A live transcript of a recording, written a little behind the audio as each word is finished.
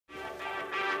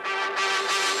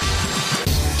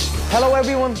Hello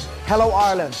everyone, hello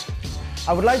Ireland.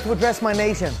 I would like to address my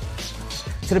nation.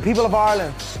 To the people of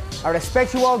Ireland, I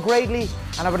respect you all greatly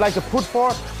and I would like to put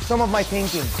forth some of my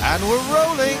thinking. And we're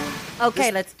rolling.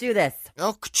 Okay, let's do this.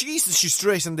 Oh, Jesus, she's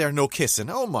straight in there, no kissing.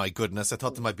 Oh, my goodness, I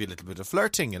thought there might be a little bit of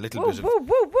flirting, a little bit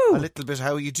of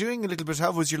how are you doing, a little bit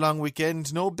how was your long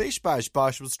weekend. No bish bash,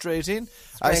 bosh was straight in.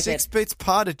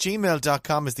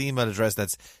 6bitspod@gmail.com is the email address.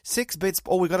 That's 6bits.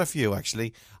 Oh, we got a few,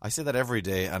 actually. I say that every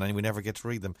day, and we never get to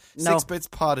read them. No.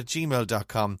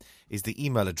 6bitspod@gmail.com is the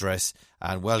email address,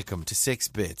 and welcome to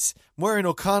 6bits. Maureen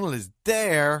O'Connell is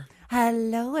there.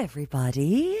 Hello,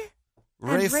 everybody.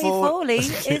 Ray and Ray Foley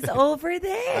is over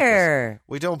there.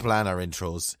 We don't plan our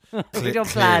intros. We don't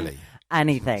plan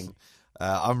anything.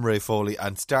 I'm Ray Foley,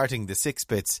 and starting the 6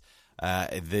 bits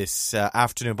this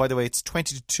afternoon. By the way, it's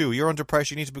 20 to 2. You're under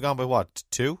pressure. You need to be gone by what?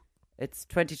 2? It's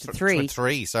 20 to 3.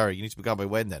 3, sorry. You need to be gone by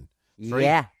when then? 3?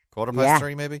 Yeah. Quarter past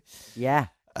 3, maybe? Yeah.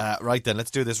 Right then,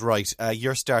 let's do this right.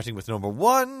 You're starting with number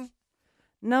 1.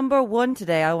 Number 1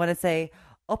 today, I want to say,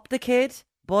 up the kid,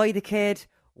 boy the kid,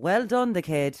 well done the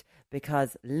kid,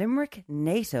 because Limerick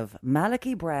native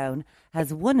Malachy Brown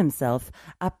has won himself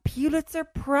a Pulitzer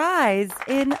Prize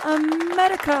in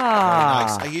America. Very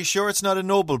nice. Are you sure it's not a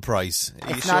Nobel Prize?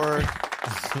 Are you sure?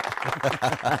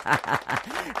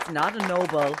 It's not a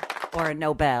Nobel or a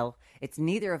Nobel. It's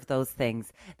neither of those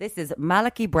things. This is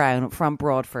Malachy Brown from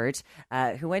Broadford,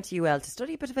 who went to UL to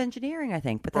study a bit of engineering, I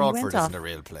think. But then Broadford he went off. isn't a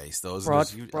real place, though.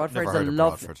 Broadford's a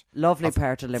lovely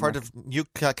part of Limerick. I've heard of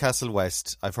Newcastle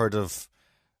West. I've heard of,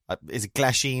 is it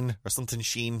Glasheen or something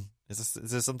Sheen? Is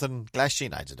there something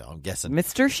Glasheen? I don't know, I'm guessing.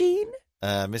 Mr. Sheen?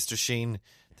 Mr. Sheen.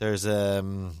 There's,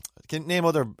 can you name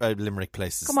other Limerick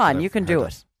places? Come on, you can do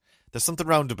it. There's something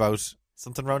roundabout.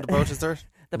 Something roundabout, is there?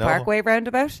 The Parkway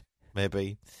roundabout?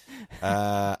 Maybe.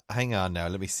 Hang on now,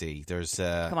 let me see. There's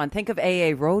Come on, think of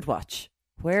AA Roadwatch.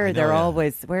 Where is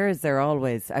there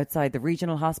always outside the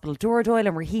regional hospital, Duradoyle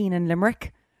and Raheen in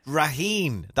Limerick?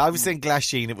 Raheen. I was saying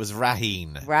Glasheen, it was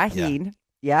Raheen. Raheen.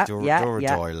 Yeah.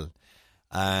 Duradoyle.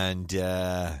 And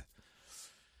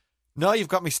no, you've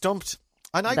got me stumped.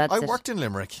 And I worked in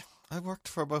Limerick. I worked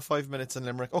for about 5 minutes in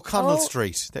Limerick. O'Connell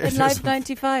Street. In Live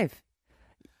 95.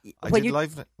 I did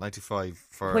Live 95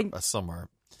 for a summer.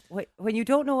 When you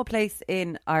don't know a place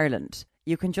in Ireland,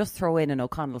 you can just throw in an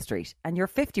O'Connell Street, and you're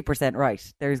 50%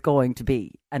 right. There's going to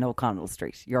be an O'Connell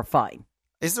Street. You're fine.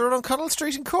 Is there an O'Connell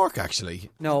Street in Cork, actually?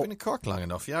 No. I've been in Cork long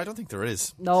enough. Yeah, I don't think there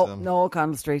is. No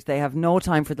O'Connell Street. They have no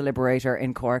time for the Liberator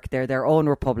in Cork. They're their own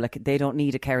republic. They don't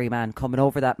need a Kerryman coming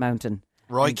over that mountain.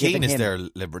 Roy Keane is their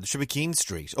Liberator. It should be Keane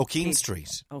Street. Oh, Keane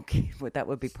Street. Okay, well, that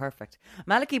would be perfect.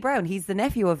 Malachy Brown, he's the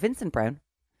nephew of Vincent Brown.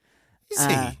 Is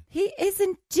he? He is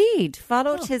indeed.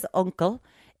 Followed his uncle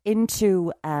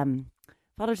into the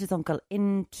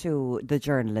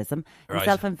journalism. Right.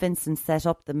 Himself and Vincent set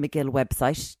up the McGill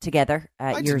website together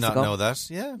years ago. I did not know that.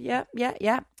 Yeah.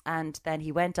 And then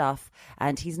he went off,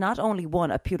 and he's not only won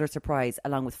a Pulitzer Prize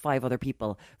along with 5 other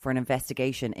people for an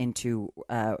investigation into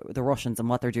the Russians and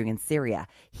what they're doing in Syria.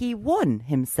 He won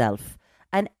himself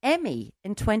an Emmy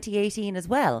in 2018 as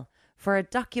well, for a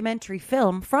documentary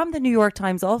film from the New York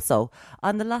Times also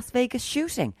on the Las Vegas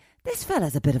shooting. This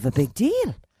fella's a bit of a big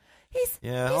deal. He's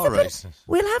all right.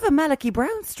 We'll have a Malachy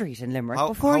Brown Street in Limerick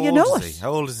before you know it.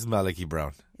 How old is Malachy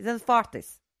Brown? He's in his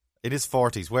 40s. In his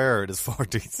 40s. Where in his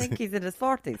 40s? I think he's in his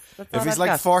 40s. If he's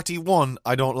like 41,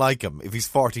 I don't like him. If he's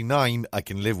 49, I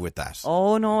can live with that.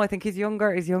 Oh, no, I think he's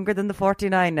younger. He's younger than the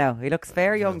 49 now. He looks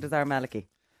fair young, does our Malachy.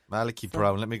 Malachy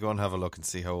Brown. Let me go and have a look and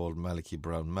see how old Malachy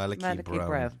Brown. Malachy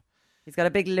Brown. He's got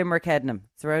a big Limerick head in him,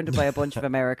 surrounded by a bunch of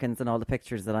Americans and all the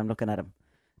pictures that I'm looking at him.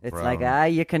 It's Brown.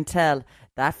 like, you can tell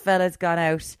that fella's gone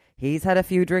out. He's had a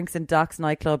few drinks in Doc's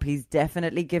nightclub. He's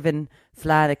definitely given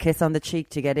Flad a kiss on the cheek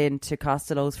to get into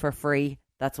Costello's for free.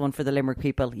 That's one for the Limerick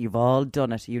people. You've all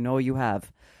done it. You know you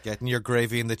have. Getting your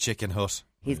gravy in the chicken hut.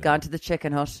 He's gone to the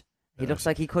chicken hut. He looks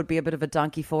like he could be a bit of a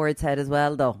Donkey Ford's head as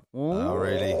well, though. Oh,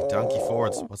 really? Donkey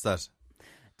Ford's? What's that?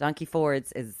 Donkey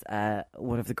Ford's is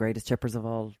one of the greatest chippers of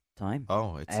all time.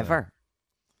 Oh, it's ever.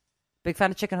 Big fan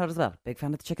of Chicken Hut as well.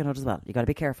 You got to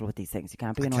be careful with these things. You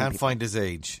can't be annoying I can't people. find his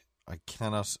age. I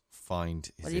cannot find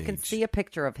his age. Well, you can see a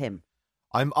picture of him.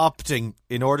 I'm opting,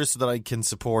 in order so that I can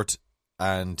support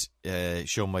and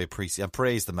show my appreciation and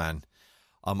praise the man,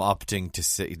 I'm opting to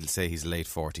say he's late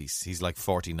 40s. He's like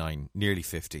 49, nearly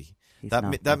 50.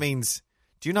 That means,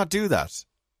 do you not do that?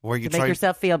 Where you make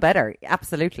yourself feel better.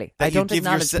 Absolutely. I don't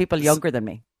acknowledge people younger than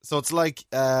me. So it's like,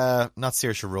 not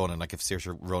Saoirse Ronan, like if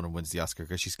Saoirse Ronan wins the Oscar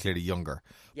because she's clearly younger.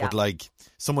 Yeah. But like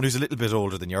someone who's a little bit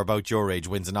older than you, or about your age,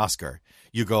 wins an Oscar,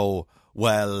 you go,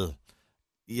 well,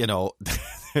 you know,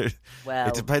 Well,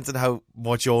 it depends on how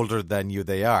much older than you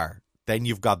they are. Then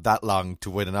you've got that long to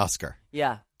win an Oscar.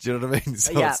 yeah. Do you know what I mean?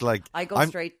 So Yeah, it's like I go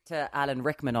straight to Alan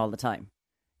Rickman all the time.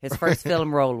 His first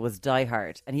film role was Die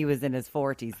Hard, and he was in his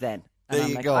 40s then. And There I'm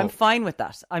you like, go. I'm fine with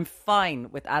that. I'm fine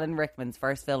with Alan Rickman's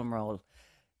first film role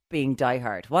being Die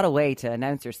Hard. What a way to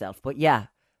announce yourself. But yeah,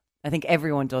 I think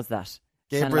everyone does that.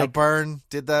 And Gabriel like, Byrne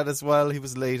did that as well. He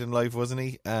was late in life, wasn't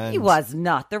he? And he was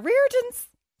not. The Reardons.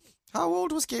 How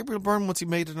old was Gabriel Byrne once he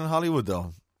made it in Hollywood,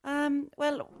 though?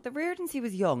 Well, the Reardons, he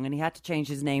was young, and he had to change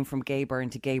his name from Gay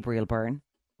Byrne to Gabriel Byrne.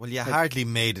 Well, you hardly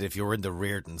made it if you were in the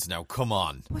Reardons now. Come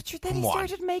on. But then Come he on.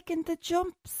 started making the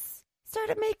jumps. All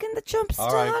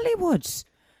To right. Hollywood.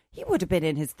 He would have been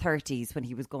in his 30s when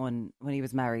he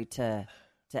was married to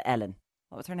Ellen.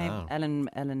 What was her name? Oh. Ellen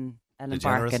DeGeneres?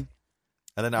 Barkin.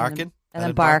 Ellen Arkin?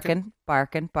 Ellen Barkin.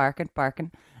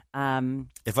 Barkin.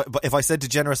 If I said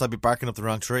DeGeneres, I'd be barking up the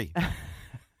wrong tree.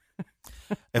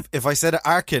 if I said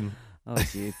Arkin, Oh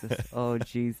Jesus! Oh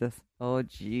Jesus! Oh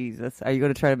Jesus! Are you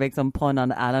going to try to make some pun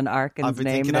on Alan Arkin's I'd be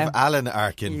name thinking now? of Alan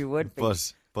Arkin. You would be.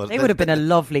 But They would have been a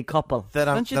lovely couple,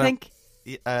 don't you think?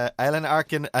 Ellen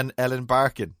Arkin and Ellen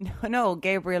Barkin. No,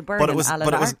 Gabriel Byrne But it and was, Alan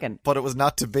but it was, Arkin. but it was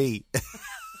not to be.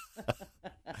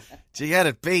 Do you get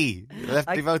it? B. You left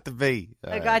leave out the B.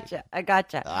 I gotcha.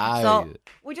 Aye. So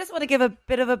we just want to give a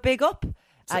bit of a big up.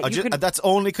 That's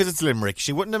only because it's Limerick.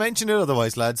 She wouldn't have mentioned it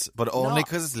otherwise, lads. But only No.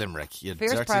 because it's Limerick. You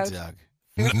Fierce dirty proud. dog.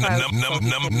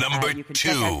 Number you can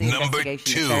check out the number investigation. It's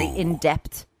two. very in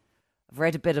depth. I've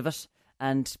read a bit of it,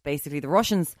 and basically the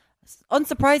Russians,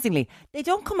 unsurprisingly, they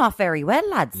don't come off very well,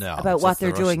 lads, No, about it's what just the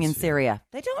they're doing in Russians, yeah. Syria.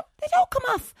 They don't come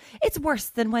off. It's worse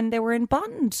than when they were in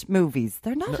Bond movies.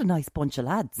 They're not a nice bunch of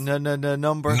lads. No.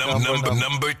 Number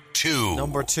two.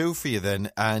 Number two for you then,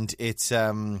 and it's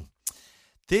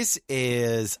this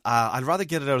is I'd rather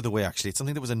get it out of the way. Actually, it's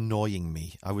something that was annoying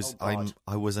me. I was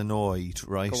annoyed,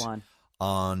 right? Go on.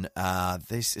 On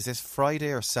this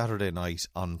Friday or Saturday night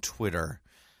on Twitter.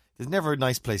 There's never a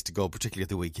nice place to go, particularly at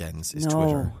the weekends. Is No.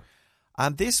 Twitter.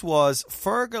 And this was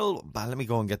Fergal. Let me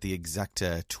go and get the exact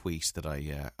tweet that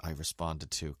I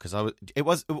responded to, because it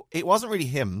wasn't really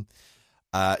him.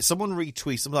 Someone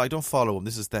retweeted something. I don't follow him.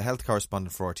 This is the health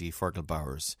correspondent for RT, Fergal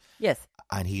Bowers. Yes.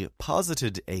 And he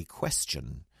posited a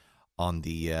question on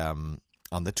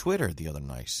the Twitter the other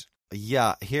night.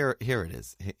 Yeah, here it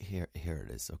is. Here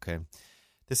it is. Okay,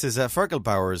 this is Fergal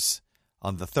Bowers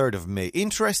on the 3rd of May.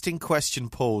 Interesting question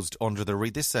posed under the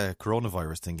this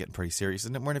coronavirus thing getting pretty serious,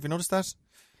 isn't it? Myrna, have you noticed that?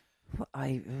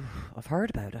 I've heard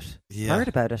about it. Yeah. Heard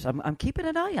about it. I'm keeping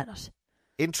an eye on it.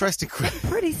 Interesting.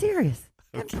 Pretty serious.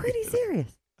 I'm pretty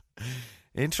serious.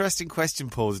 Interesting question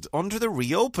posed under the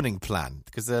reopening plan,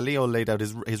 because Leo laid out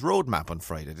his roadmap on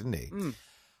Friday, didn't he?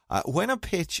 When a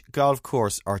pitch, golf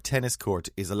course or tennis court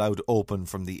is allowed open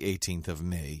from the 18th of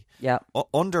May, Yeah.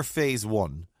 Under phase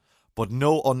 1, but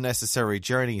no unnecessary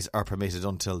journeys are permitted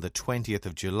until the 20th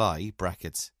of July,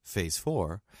 brackets phase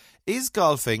 4, is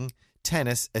golfing,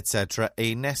 tennis, etc.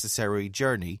 a necessary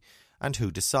journey, and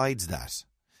who decides that?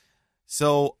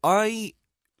 So I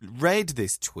read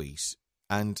this tweet,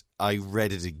 and I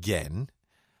read it again,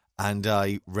 and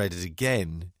I read it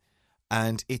again,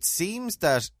 and it seems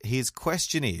that his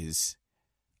question is,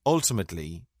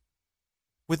 ultimately,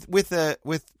 with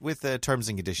terms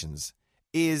and conditions,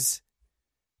 is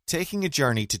taking a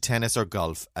journey to tennis or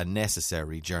golf a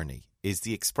necessary journey? Is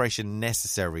the expression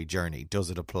necessary journey, does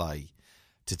it apply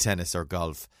to tennis or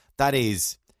golf? That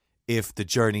is, if the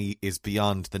journey is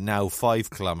beyond the now 5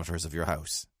 kilometres of your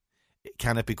house,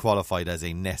 can it be qualified as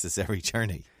a necessary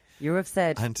journey? You have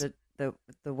said And-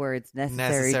 the words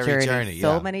necessary Necessary journey journey,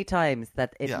 so yeah. many times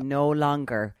that it Yeah. no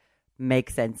longer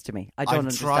makes sense to me. I don't I'm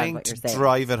understand trying what you're to saying.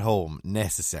 drive it home.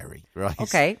 Necessary, right?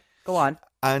 Okay, go on.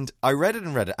 And I read it,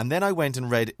 and then I went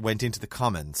into the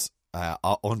comments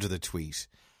under the tweet,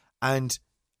 and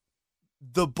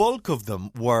the bulk of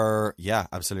them were, yeah,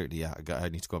 absolutely, yeah, I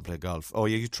need to go and play golf. Oh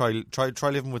yeah, you try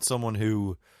living with someone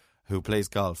who plays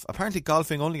golf. Apparently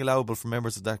golfing only allowable for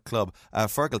members of that club.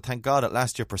 Fergal, thank God at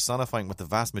last you're personifying what the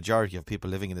vast majority of people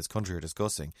living in this country are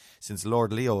discussing, since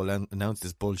Lord Leo announced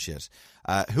this bullshit.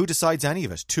 Who decides any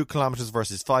of it? 2 kilometres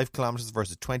versus 5 kilometres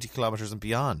versus 20 kilometres and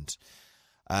beyond.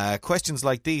 Questions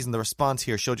like these and the response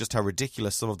here show just how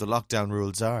ridiculous some of the lockdown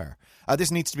rules are.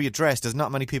 This needs to be addressed, as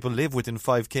not many people live within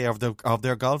 5k of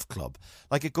their golf club.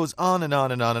 Like, it goes on and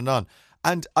on and on and on.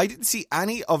 And I didn't see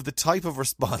any of the type of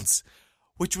response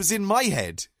which was in my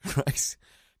head, right?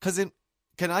 Because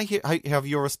can I have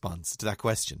your response to that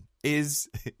question? Is,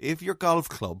 if your golf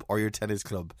club or your tennis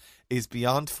club is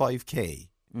beyond 5k,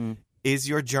 is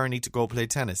your journey to go play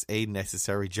tennis a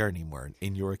necessary journey, Mern,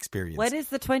 in your experience? When is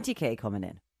the 20k coming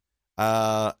in?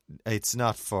 It's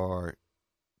not for.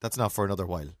 That's not for another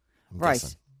while. I'm Right.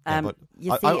 guessing. Yeah, but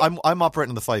You see, I'm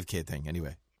operating the 5K thing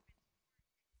anyway.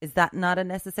 is that not a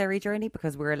necessary journey?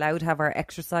 Because we're allowed to have our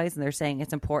exercise, and they're saying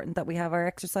it's important that we have our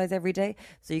exercise every day.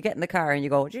 So you get in the car and you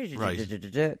go,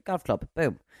 golf club,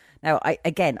 boom. Now, I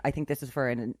think this is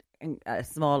for a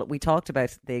small. We talked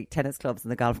about the tennis clubs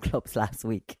and the golf clubs last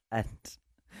week, and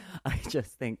I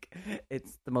just think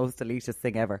it's the most elitist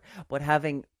thing ever. But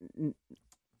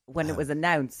when it was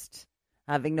announced,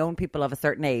 having known people of a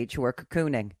certain age who were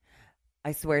cocooning,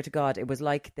 I swear to God, it was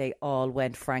like they all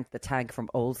went Frank the Tank from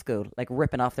Old School, like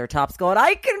ripping off their tops, going,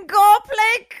 I can go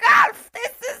play golf.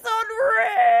 This is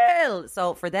unreal.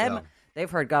 So for them, they've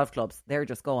heard golf clubs. They're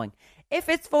just going. If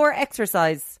it's for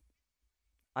exercise,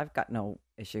 I've got no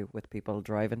issue with people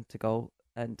driving to go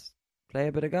and play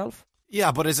a bit of golf.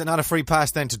 Yeah, but is it not a free pass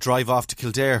then to drive off to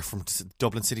Kildare from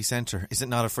Dublin city centre? Is it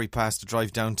not a free pass to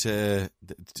drive down to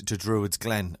Druids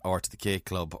Glen or to the K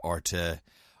Club or to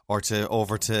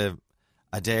over to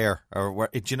Adair or where?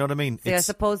 Do you know what I mean? See, I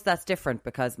suppose that's different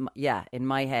because in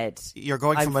my head you're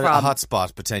going from a hot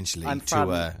spot potentially I'm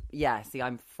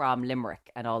from Limerick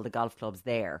and all the golf clubs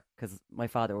there because my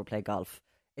father would play golf.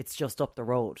 It's just up the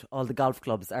road. All the golf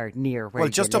clubs are near where. Well,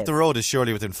 just up the road is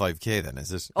surely within 5K then,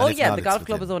 is it? Oh yeah, the golf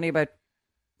club is only about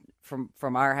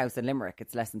from our house in Limerick.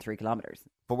 It's less than 3 kilometres.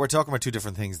 But we're talking about two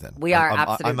different things then. We are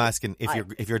absolutely. I'm asking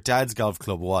if your dad's golf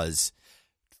club was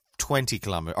 20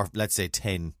 kilometres, or let's say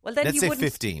 10. Well, then let's say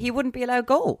 15. He wouldn't be allowed to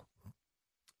go.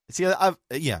 See,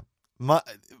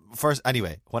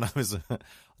 anyway, when I was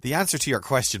the answer to your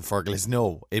question, Fergal, is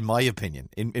no. In my opinion,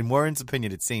 in Warren's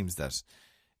opinion, it seems that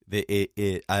it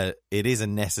is a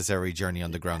necessary journey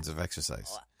on the grounds of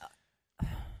exercise.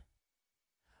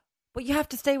 But you have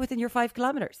to stay within your 5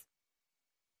 kilometres,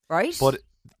 right? But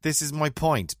this is my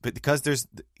point. But because this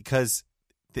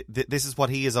is what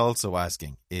he is also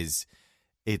asking is.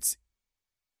 It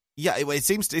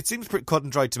seems pretty cut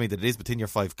and dried to me that it is within your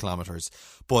 5 kilometres,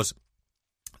 but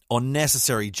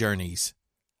unnecessary journeys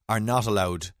are not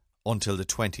allowed until the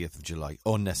 20th of July.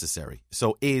 Unnecessary.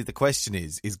 So the question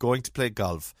is going to play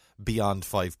golf beyond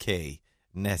 5K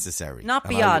necessary? Not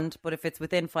beyond, but if it's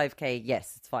within 5K,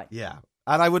 yes, it's fine. Yeah.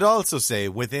 And I would also say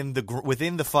within the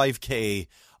 5K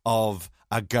of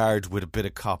a guard with a bit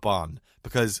of cop on,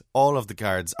 because all of the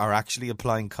guards are actually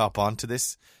applying cop on to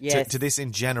this. Yes. To this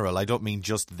in general. I don't mean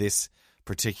just this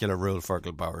particular rule,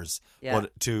 Fergal Bowers,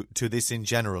 but to this in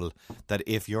general, that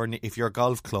if your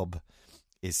golf club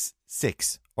is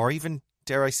 6 or even,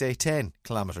 dare I say, 10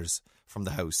 kilometres from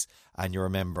the house and you're a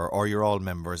member or you're all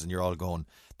members and you're all going,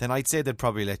 then I'd say they'd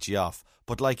probably let you off.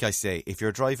 But like I say, if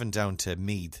you're driving down to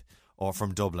Meath or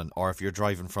from Dublin, or if you're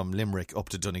driving from Limerick up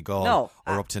to Donegal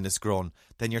or up to Nisgrone,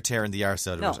 then you're tearing the arse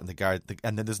out of it, and the guard,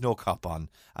 and then there's no cop on,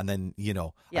 and then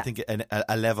I think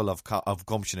a level of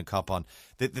gumption and cop on.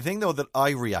 The thing though that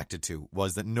I reacted to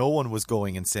was that no one was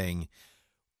going and saying,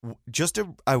 just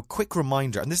a quick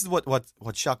reminder, and this is what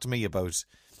shocked me about,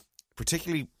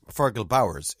 particularly Fergal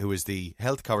Bowers, who is the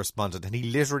health correspondent, and he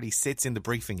literally sits in the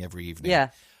briefing every evening. Yeah.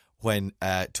 When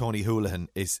Tony Houlihan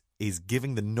is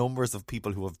giving the numbers of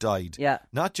people who have died,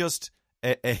 not just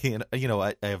a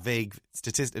vague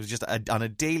statistic, it was just on a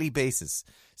daily basis,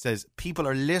 says people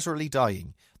are literally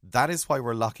dying. That is why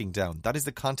we're locking down. That is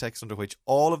the context under which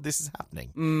all of this is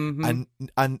happening. Mm-hmm.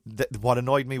 And what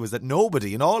annoyed me was that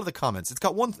nobody in all of the comments, it's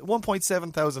got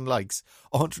 1.7 thousand likes,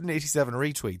 187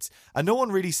 retweets, and no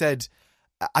one really said,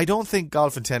 I don't think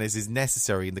golf and tennis is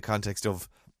necessary in the context of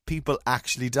people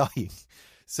actually dying.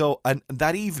 So, and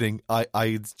that evening,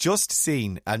 I'd just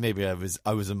seen, and maybe I was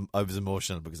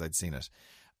emotional because I'd seen it.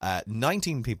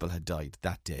 19 people had died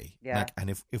that day. Yeah. And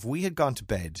if we had gone to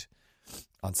bed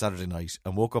on Saturday night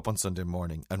and woke up on Sunday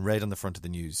morning and read on the front of the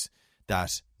news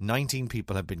that 19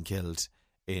 people had been killed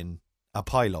in a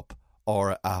pile-up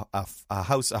or a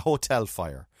hotel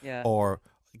fire, or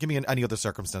give me any other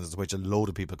circumstances in which a load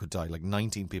of people could die, like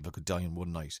 19 people could die in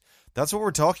one night. That's what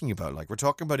we're talking about. Like, we're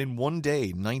talking about in one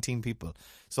day, 19 people.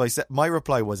 So I said, my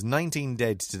reply was 19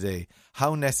 dead today.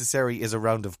 How necessary is a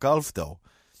round of golf though? ?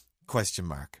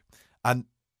 And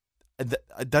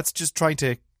that's just trying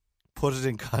to put it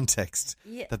in context.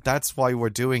 Yeah. That's why we're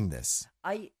doing this.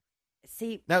 I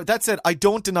see. Now, that said, I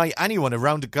don't deny anyone a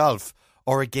round of golf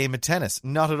or a game of tennis.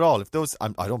 Not at all. If those,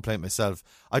 I don't play it myself.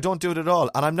 I don't do it at all.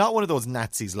 And I'm not one of those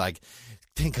Nazis like,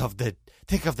 think of the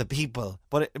people.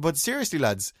 But seriously,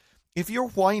 lads, if you're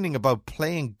whining about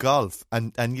playing golf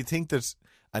and you think that,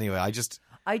 anyway, I just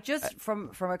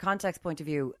from a context point of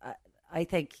view, I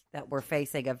think that we're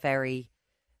facing a very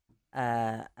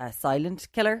a silent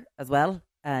killer as well,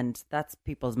 and that's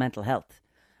people's mental health.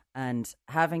 And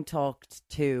having talked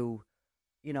to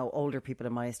older people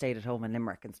in my estate at home in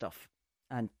Limerick and stuff,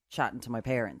 and chatting to my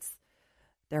parents,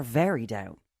 they're very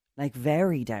down. Like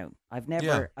very down. I've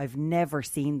never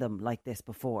seen them like this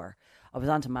before. I was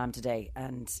on to Mum today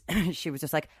and she was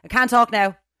just like, I can't talk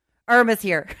now. Irma's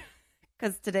here.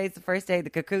 Because today's the first day the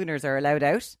cocooners are allowed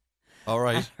out. All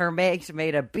right. And her mate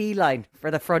made a beeline for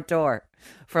the front door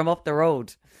from up the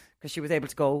road because she was able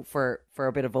to go for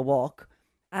a bit of a walk.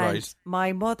 And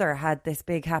my mother had this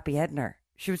big happy head in her.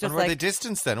 She was just and were they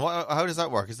distanced then? How does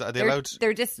that work? Are they allowed?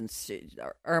 They're distanced.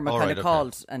 Irma kind of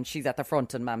called, and she's at the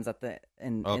front, and Mam's at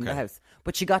in the house.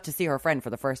 But she got to see her friend for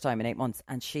the first time in 8 months,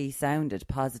 and she sounded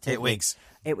positive. 8 weeks.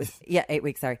 It was 8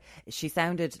 weeks. Sorry, she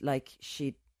sounded like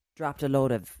she dropped a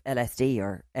load of LSD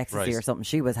or ecstasy or something.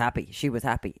 She was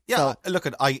happy. Yeah, look,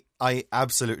 I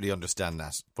absolutely understand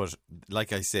that. But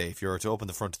like I say, if you were to open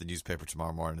the front of the newspaper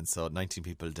tomorrow morning and saw 19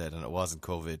 people dead and it wasn't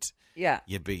COVID,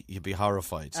 you'd be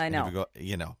horrified. I know. And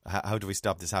you'd go, how do we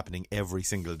stop this happening every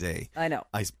single day? I know.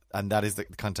 And that is the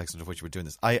context under which we're doing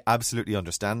this. I absolutely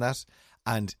understand that.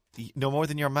 And no more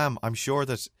than your mum, I'm sure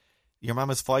that your mum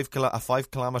has a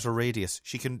 5-kilometre radius.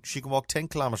 She can walk 10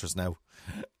 kilometres now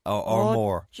or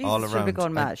more all around. She'll be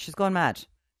going mad. She's gone mad.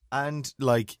 And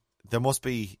there must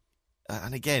be,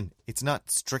 and again, it's not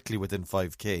strictly within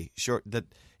 5k. Sure, that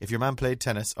if your man played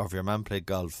tennis or if your man played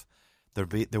golf, there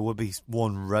would be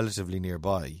one relatively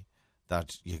nearby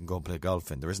that you can go and play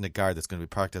golf in. There isn't a guard that's going to be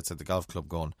parked outside the golf club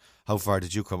going, how far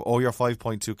did you come? Oh, you're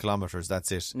 5.2 kilometres,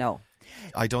 that's it. No.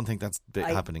 I don't think that's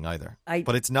happening either.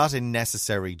 But it's not a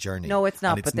necessary journey. No, it's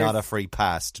not. And it's not a free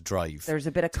pass to drive. There's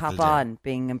a bit of cop on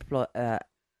being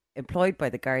employed by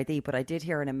the Gardaí, but I did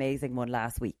hear an amazing one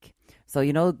last week.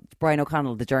 So, Brian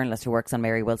O'Connell, the journalist who works on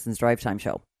Mary Wilson's Drive Time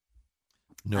show?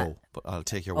 No, but I'll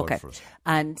take your word for it.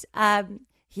 And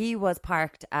he was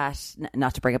parked at,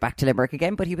 not to bring it back to Limerick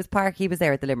again, but he was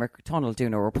there at the Limerick Tunnel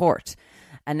doing a report.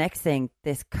 And next thing,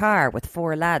 this car with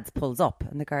 4 lads pulls up,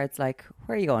 and the guard's like,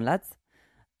 "Where are you going, lads?"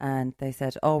 And they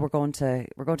said, "Oh, we're going to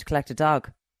collect a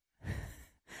dog."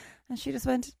 And she just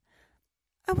went,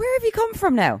 "And where have you come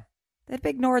from now?" They had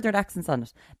big northern accents on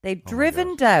it. They'd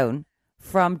driven down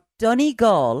from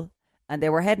Donegal, and they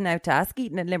were heading out to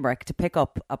Askeaton in Limerick to pick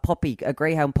up a puppy, a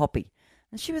greyhound puppy.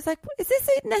 And she was like, "Is this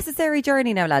a necessary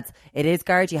journey now, lads?" "It is,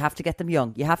 guard. You have to get them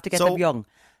young. Them young."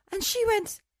 And she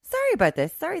went, "Sorry about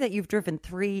this. Sorry that you've driven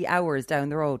 3 hours down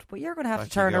the road, but you're going to have to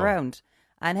turn around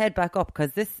and head back up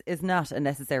because this is not a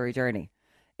necessary journey."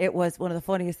 It was one of the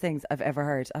funniest things I've ever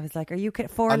heard. I was like, "Are you kidding?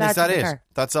 4 lads in the car?" And is that it?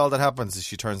 That's all that happens is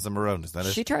she turns them around, is that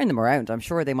it? She turned them around. I'm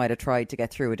sure they might have tried to get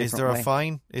through a different way. Is there a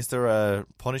fine? Is there a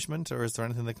punishment? Or is there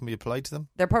anything that can be applied to them?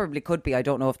 There probably could be. I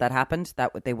don't know if that happened.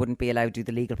 They wouldn't be allowed to do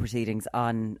the legal proceedings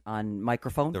on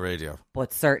microphone. The radio.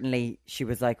 But certainly she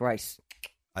was like, "Right,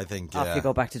 I think off you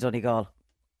go back to Donegal."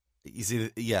 You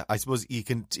see, I suppose you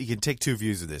can take two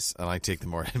views of this, and I take the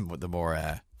more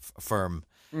firm.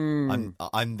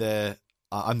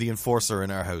 I'm the enforcer in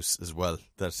our house as well.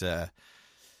 That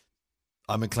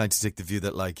I'm inclined to take the view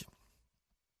that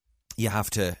you have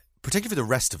to, particularly for the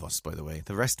rest of us, by the way,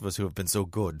 the rest of us who have been so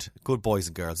good boys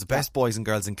and girls, the best boys and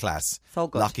girls in class, so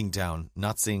good. Locking down,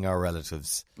 not seeing our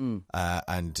relatives,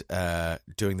 and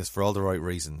doing this for all the right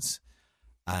reasons.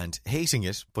 And hating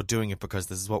it, but doing it because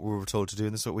this is what we were told to do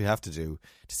and this is what we have to do.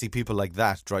 To see people like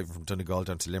that driving from Donegal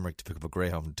down to Limerick to pick up a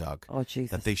greyhound dog. Oh,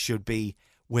 Jesus. That they should be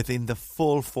within the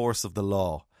full force of the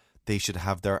law. They should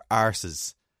have their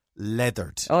arses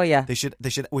leathered. Oh, yeah. We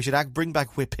should bring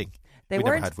back whipping. We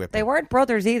never had whipping. They weren't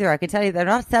brothers either, I can tell you. They're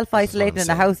not self-isolating in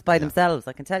the house by themselves.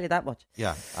 I can tell you that much.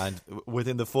 Yeah, and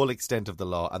within the full extent of the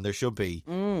law. And there should be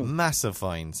massive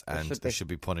fines and there should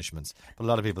be punishments. But a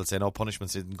lot of people say, no,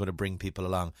 punishments isn't going to bring people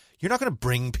along. You're not going to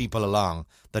bring people along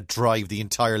that drive the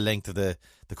entire length of the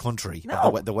country,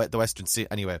 of the Western Sea.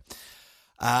 Anyway,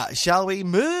 shall we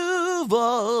move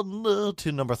on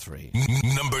to number 3?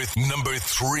 Number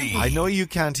 3. I know you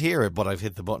can't hear it, but I've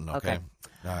hit the button, okay?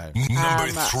 All right. Number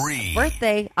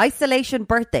 3. Isolation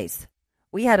birthdays.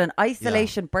 We had an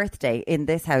isolation birthday in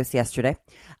this house yesterday.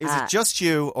 Is it just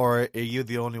you, or are you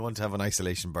the only one to have an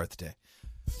isolation birthday?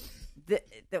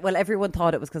 Well, everyone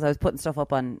thought it was because I was putting stuff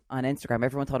up on Instagram.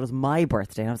 Everyone thought it was my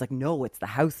birthday. And I was like, no, it's the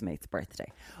housemate's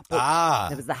birthday.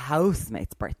 But it was the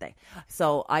housemate's birthday.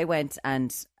 So I went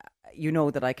and you know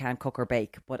that I can't cook or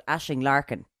bake. But Aisling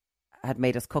Larkin had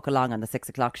made us cook along on the 6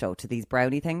 o'clock show to these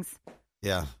brownie things.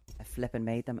 Yeah. I flipping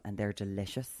made them and they're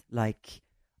delicious. Like,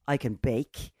 I can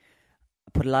bake.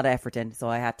 I put a lot of effort in. So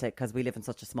I had to, because we live in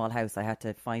such a small house, I had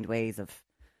to find ways of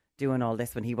doing all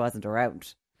this when he wasn't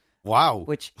around. Wow.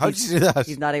 How did you do that?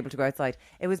 He's not able to go outside.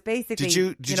 It was basically... Did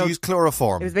you use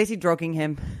chloroform? It was basically drugging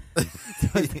him so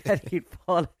that he'd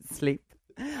fall asleep.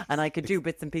 and I could do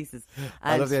bits and pieces.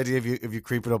 I love the idea of you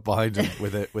creeping up behind him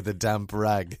with a damp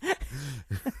rag.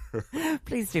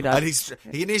 Please do not. And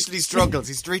he initially struggles.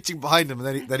 He's reaching behind him,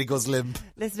 and then he goes limp.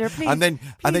 Listener, please. And then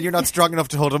you're not strong enough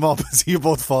to hold him up, so you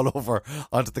both fall over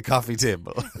onto the coffee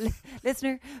table.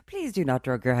 Listener, please do not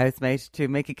drug your housemate to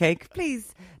make a cake.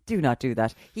 Please do not do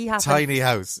that. Tiny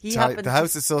house. The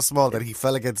house is so small that he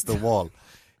fell against the wall.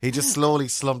 He just slowly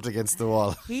slumped against the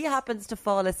wall. He happens to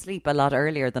fall asleep a lot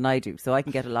earlier than I do, so I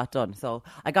can get a lot done. So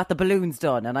I got the balloons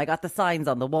done, and I got the signs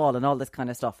on the wall and all this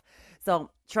kind of stuff. So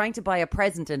trying to buy a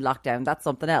present in lockdown, that's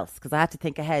something else, because I had to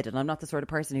think ahead, and I'm not the sort of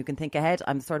person who can think ahead.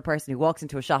 I'm the sort of person who walks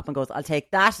into a shop and goes, I'll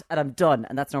take that, and I'm done.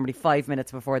 And that's normally 5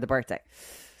 minutes before the birthday.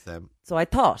 Same. So I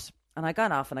thought, and I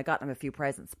got off and I got him a few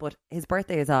presents, but his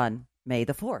birthday is on May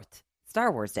the 4th,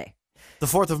 Star Wars Day. The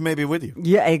 4th of May be with you.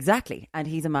 Yeah, exactly. And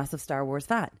he's a massive Star Wars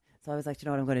fan. So I was like, do you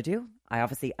know what I'm going to do? I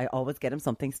always get him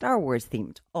something Star Wars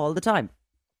themed all the time.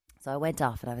 So I went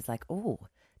off and I was like, oh,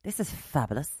 this is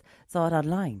fabulous. Saw it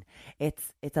online.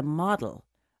 It's a model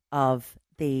of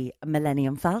the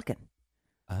Millennium Falcon.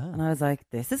 And I was like,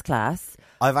 this is class.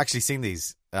 I've actually seen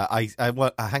these.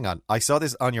 Hang on. I saw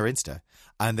this on your Insta,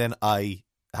 and then I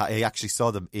actually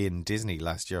saw them in Disney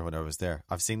last year when I was there.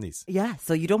 I've seen these. Yeah,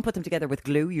 so you don't put them together with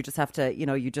glue. You just have to,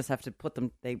 put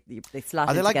them. They slot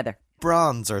Are they like together.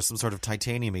 Bronze or some sort of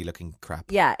titanium-y looking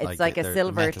crap? Yeah, it's like a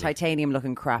silver metally. titanium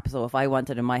looking crap. So if I want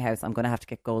it in my house, I'm going to have to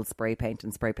get gold spray paint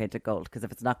and spray paint it gold, because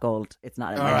if it's not gold, it's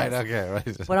not in my house. Okay,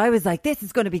 right. But I was like, this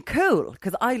is going to be cool,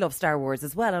 because I love Star Wars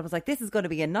as well. I was like, this is going to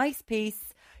be a nice piece.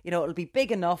 It'll be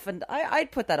big enough, and I'd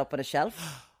put that up on a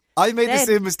shelf. I made the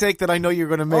same mistake that I know you're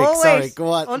going to make. Oh, Sorry, go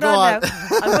on. Hold on. Now.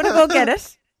 I'm going to go get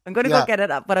it. Go get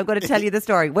it up, but I'm going to tell you the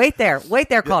story. Wait there,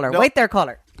 caller. No. Wait there,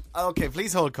 caller. Okay,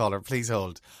 please hold, caller. Please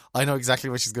hold. I know exactly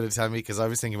what she's going to tell me, because I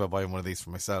was thinking about buying one of these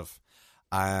for myself.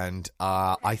 And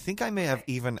I think I may have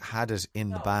even had it in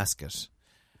the basket.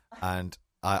 And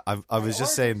I was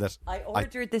just saying that I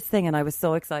ordered this thing and I was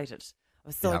so excited.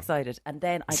 Excited. And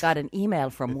then I got an email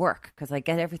from work, because I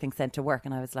get everything sent to work.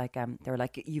 And I was like, they were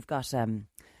like, you've got...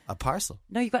 a parcel?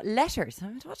 No, you've got letters. I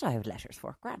went, what do I have letters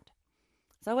for? Grand.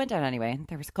 So I went down anyway, and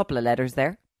there was a couple of letters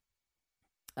there.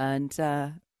 And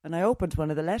I opened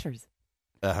one of the letters.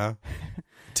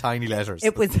 Tiny letters.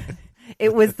 It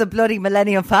was the bloody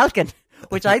Millennium Falcon,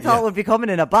 which I thought would be coming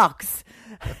in a box.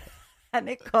 And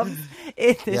it comes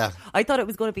in this. Yeah. I thought it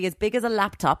was going to be as big as a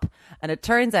laptop, and it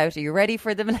turns out, are you ready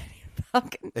for the Millennium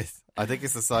Falcon? I think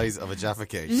it's the size of a Jaffa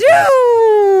cake.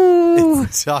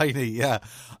 It's tiny, yeah.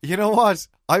 You know what?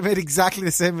 I made exactly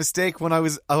the same mistake when I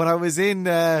was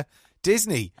in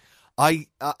Disney. I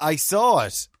saw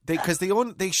it because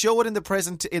they show it in the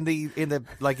present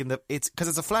it's because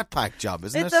it's a flat pack job,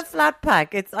 isn't it? It's a flat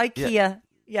pack. It's IKEA.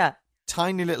 Yeah.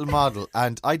 Tiny little model,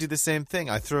 and I did the same thing.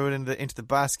 I threw it into the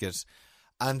basket,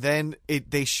 and then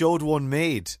they showed one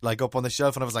made up on the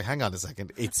shelf, and I was like, "Hang on a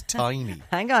second, it's tiny.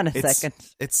 Hang on a second,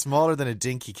 it's smaller than a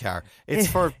dinky car. It's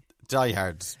for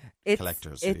diehard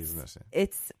collectors, isn't it?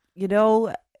 It's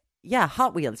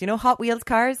Hot Wheels. Hot Wheels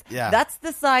cars. Yeah, that's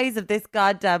the size of this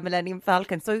goddamn Millennium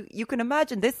Falcon. So you can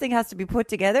imagine this thing has to be put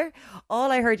together. All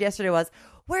I heard yesterday was,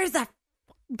 "Where's that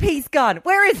piece gone?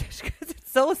 Where is it?" Because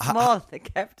it's so small. They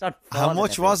kept on falling. How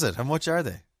much was it? How much are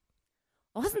they? It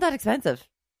wasn't that expensive.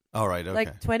 All right, okay.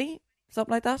 Like 20,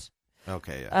 something like that.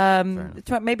 Okay, yeah.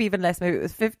 Maybe even less. Maybe it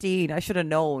was 15. I should have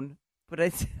known, but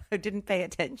I didn't pay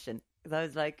attention, because I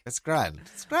was like, it's grand.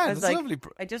 It's grand. It's lovely.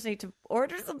 I just need to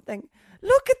order something.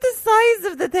 Look at the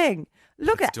size of the thing.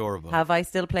 It's adorable. Have I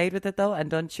still played with it though and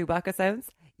done Chewbacca sounds?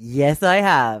 Yes, I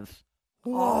have.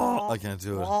 I can't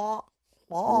do it.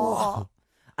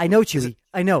 I know, Chewie.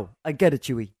 I know. I get it,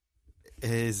 Chewie.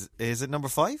 Is it number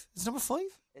 5? Is it number 5?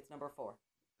 It's number 4.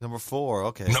 Number 4,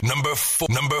 okay. Number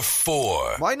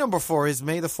 4. My number 4 is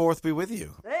May the 4th be with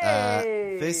you.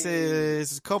 Hey! This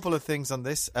is a couple of things on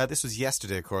this. This was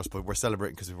yesterday, of course, but we're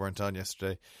celebrating because we weren't on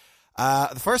yesterday.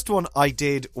 The first one I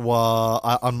did was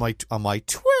on my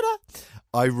Twitter.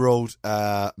 I wrote,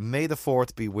 May the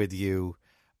 4th be with you,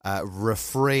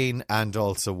 refrain and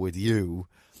also with you.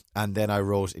 And then I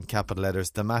wrote in capital letters,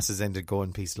 the Mass has ended, go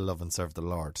in peace, love and serve the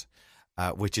Lord.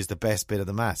 Which is the best bit of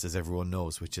the Mass, as everyone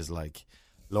knows, which is like,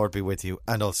 Lord be with you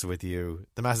and also with you.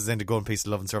 The Mass has ended, go in peace,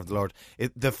 love and serve the Lord.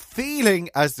 The feeling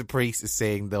as the priest is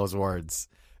saying those words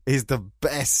is the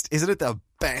best. Isn't it the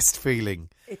best feeling?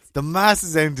 The Mass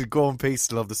has ended, go in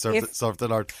peace, love the serve the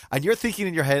Lord. And you're thinking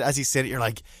in your head as he said it, you're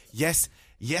like, yes,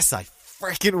 I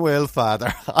freaking will,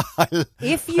 Father.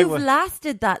 If you've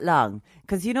lasted that long,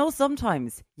 because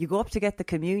sometimes you go up to get the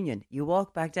communion, you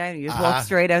walk back down, and you just walk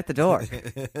straight out the door.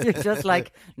 You're just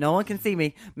like, no one can see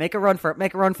me. Make a run for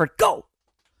it. Go.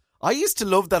 I used to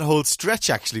love that whole stretch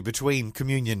actually between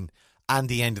communion and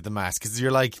the end of the mass, because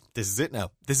you're like, this is it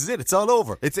now. This is it. It's all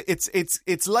over.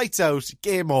 It's lights out.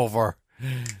 Game over.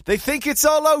 They think it's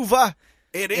all over.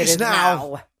 It is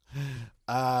now.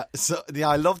 So yeah,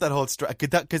 I love that whole stretch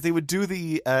because they would do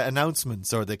the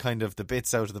announcements or the kind of the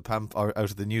bits out of the or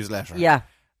out of the newsletter. Yeah.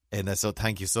 And so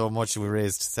thank you so much. We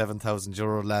raised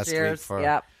 €7,000 last week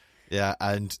for yeah,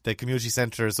 and the community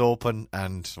centre is open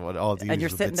and all the and you're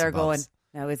sitting there going,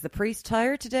 now is the priest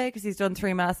tired today because he's done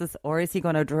 3 masses, or is he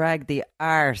going to drag the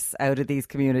arse out of these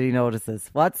community notices?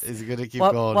 Is he going to keep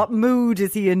going? What mood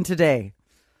is he in today?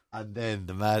 And then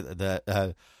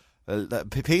the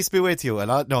peace be with you, and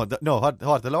what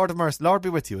the Lord of mercy, Lord be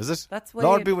with you, is it? That's what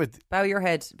Lord be with you. Bow your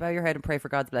head and pray for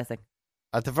God's blessing.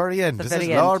 At the very end,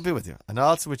 Lord be with you, and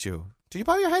also with you. Do you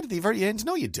bow your head at the very end?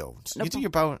 No, you don't. No, you do your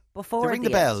bow before. They ring the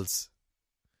bells.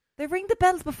 They ring the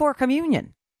bells before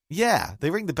communion. Yeah, they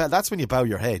ring the bell. That's when you bow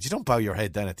your head. You don't bow your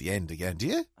head then at the end again, do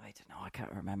you? I don't know. I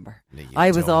can't remember. No,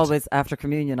 I was always, after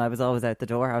communion, I was always out the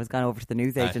door. I was gone over to the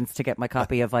newsagents to get my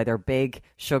copy of either Big,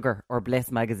 Sugar or Bliss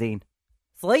magazine.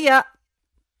 See ya!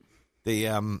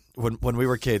 When we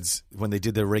were kids, when they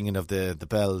did the ringing of the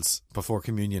bells before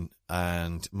communion,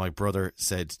 and my brother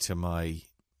said to my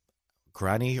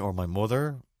granny or my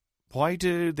mother, why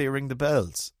do they ring the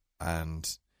bells? And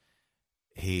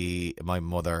my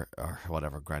mother or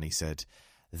whatever granny said,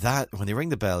 that when they ring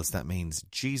the bells, that means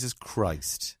Jesus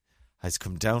Christ has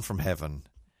come down from heaven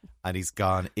and he's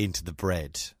gone into the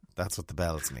bread. That's what the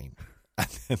bells mean.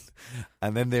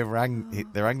 And then they rang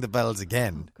the bells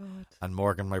again. Oh, God. And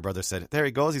Morgan, my brother, said, there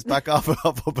he goes, he's back up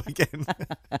again.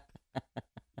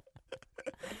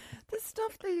 The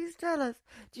stuff they used to tell us.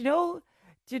 Do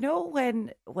you know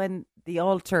when the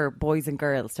altar boys and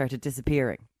girls started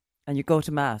disappearing and you go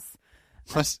to mass?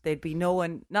 They'd be no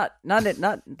one, not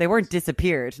they weren't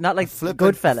disappeared, not like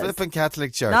Goodfellas. Flipping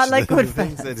Catholic church. Not like Goodfellas.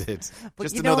 Things they did. But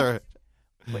just another...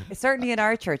 Certainly in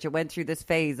our church, it went through this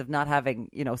phase of not having,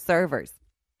 servers.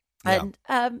 And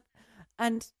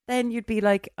and then you'd be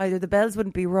like, either the bells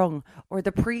wouldn't be rung or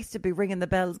the priest would be ringing the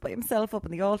bells by himself up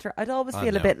on the altar. I'd always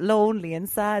feel a bit lonely and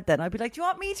sad then. I'd be like, do you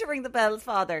want me to ring the bells,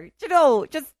 Father?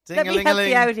 Just let me help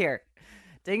you out here.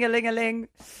 Ding-a-ling-a-ling.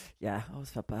 Yeah, I always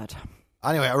felt bad.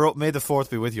 Anyway, I wrote, May the 4th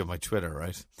be with you on my Twitter,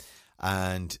 right?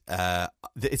 And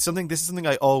this is something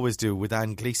I always do with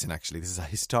Anne Gleeson, actually. This is a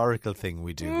historical thing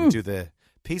we do. We do the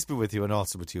peace be with you and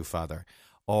also with you, Father.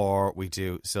 Or we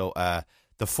do,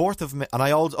 the 4th of May, and I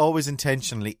always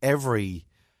intentionally, every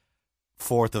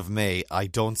 4th of May, I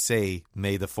don't say,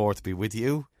 May the 4th be with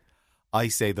you. I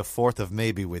say the 4th of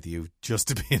May be with you, just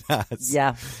to be an ass.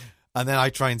 Yeah. And then I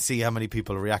try and see how many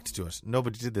people react to it.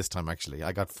 Nobody did this time, actually.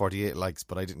 I got 48 likes,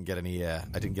 but I didn't get any. I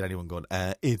didn't get anyone going,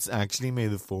 it's actually May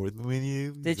the 4th with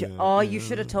you. Did you? Oh, you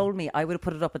should have told me. I would have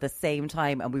put it up at the same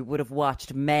time, and we would have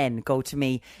watched men go to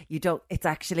me. It's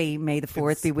actually May the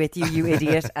 4th be with you, you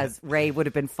idiot. As Ray would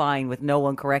have been fine with no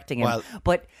one correcting him.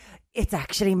 But it's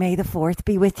actually May the 4th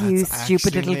be with you,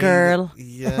 stupid little girl.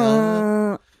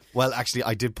 Yeah. Well, actually,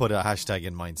 I did put a hashtag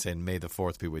in mine saying May the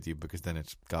 4th be with you, because then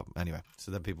it got, anyway, so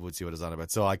then people would see what it's on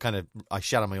about. So I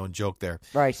shot on my own joke there.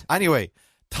 Right. Anyway,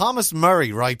 Thomas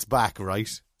Murray writes back, right?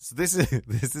 So this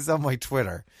is on my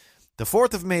Twitter. The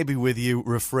 4th of May be with you,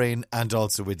 refrain, and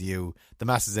also with you. The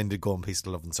mass is ended, go in peace to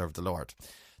love and serve the Lord.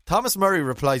 Thomas Murray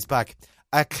replies back,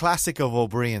 a classic of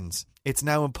O'Brien's. It's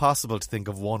now impossible to think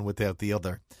of one without the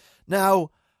other. Now,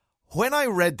 when I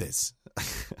read this...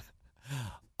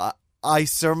 I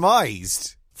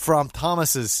surmised from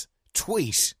Thomas's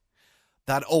tweet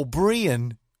that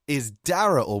O'Brien is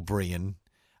Dara O'Brien,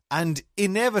 and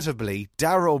inevitably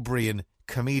Dara O'Brien,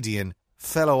 comedian,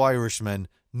 fellow Irishman,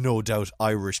 no doubt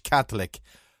Irish Catholic,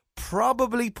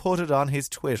 probably put it on his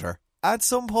Twitter at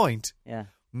some point. Yeah.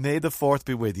 May the 4th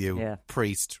be with you, yeah.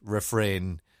 Priest,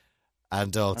 refrain,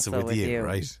 and also with you,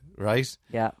 right? Right?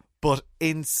 Yeah. But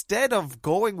instead of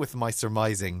going with my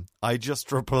surmising, I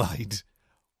just replied...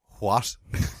 What?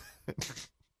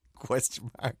 Question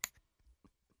mark.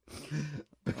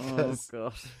 Oh,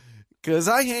 God. Because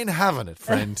I ain't having it,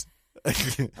 friend.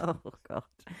 Oh, God.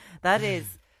 That is...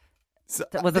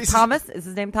 was it Thomas? Is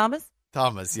his name Thomas?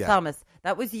 Thomas, yeah. Thomas.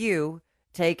 That was you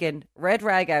taking red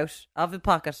rag out of the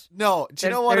pocket. No, do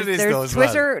you know what it is, though, as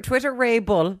well? Twitter Ray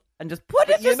Bull, and just put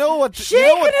it, shaking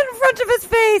it in front of his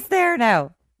face there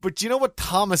now. But do you know what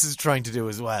Thomas is trying to do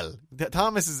as well?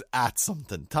 Thomas is at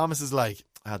something. Thomas is like...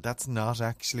 that's not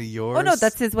actually yours. Oh, no,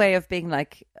 that's his way of being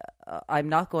like, I'm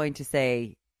not going to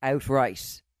say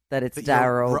outright that it's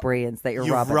Dara O'Brien's that you're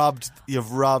robbing.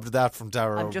 You've robbed that from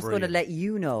Dara O'Brien. I'm just going to let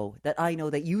you know that I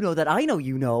know that you know that I know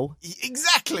you know.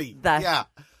 Exactly. That yeah.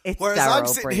 It's Whereas Dara I'm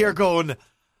O'Brien. sitting here going,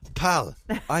 Pal,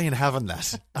 I ain't having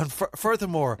that. And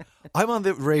furthermore, I'm on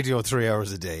the radio 3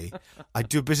 hours a day. I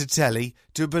do a bit of telly,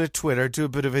 do a bit of Twitter, do a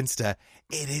bit of Insta.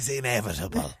 It is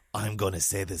inevitable. I'm going to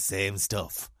say the same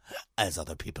stuff as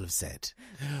other people have said.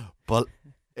 But,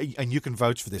 and you can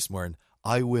vouch for this, Muireann,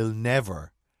 I will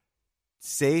never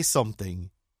say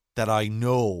something that I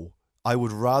know I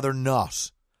would rather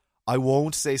not. I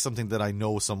won't say something that I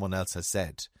know someone else has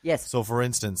said. Yes. So, for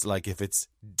instance, like if it's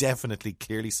definitely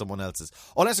clearly someone else's,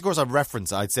 unless of course I'd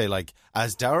reference, I'd say like,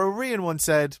 as Dara O'Brien once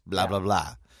said, blah blah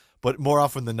blah. But more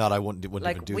often than not, I wouldn't even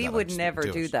do that. We would never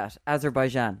do it. that.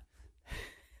 Azerbaijan.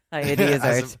 Eddie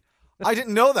Izzard. I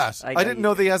didn't know that. I I didn't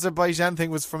know the Azerbaijan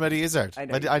thing was from Eddie Izzard.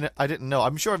 I didn't know.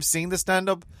 I'm sure I've seen the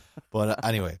stand-up, but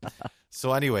anyway.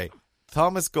 So anyway,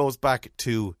 Thomas goes back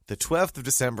to the 12th of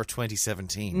December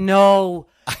 2017. No,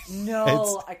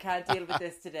 I can't deal with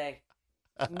this today.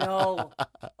 No.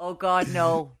 Oh, God,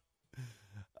 no.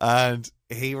 And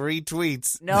he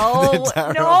retweets. No, the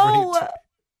Dara no.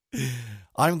 retweet.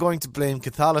 I'm going to blame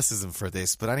Catholicism for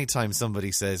this, but anytime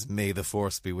somebody says, may the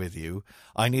force be with you,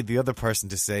 I need the other person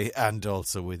to say, and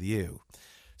also with you.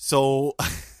 So,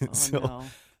 No.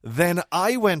 Then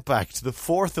I went back to the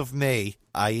 4th of May,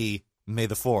 i.e. May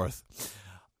the 4th,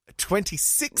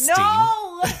 2016. No!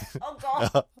 Oh,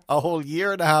 God. A whole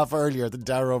year and a half earlier than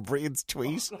Dara O'Brien's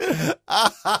tweet.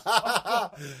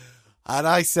 And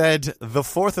I said, the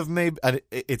 4th of May, and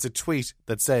it's a tweet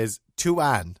that says, to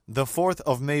Anne, the 4th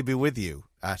of May be with you,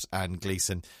 at Anne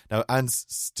Gleeson. Now,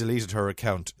 Anne's deleted her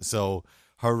account, so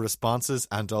her responses,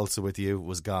 and also with you,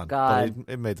 was gone. God.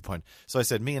 But it made the point. So I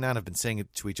said, me and Anne have been saying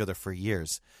it to each other for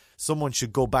years. Someone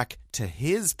should go back to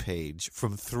his page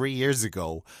from 3 years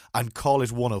ago and call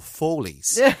it one of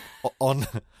Foley's.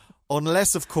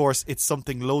 Unless, of course, it's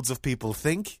something loads of people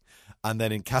think. And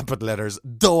then in capital letters,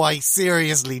 though I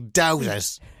seriously doubt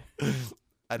it.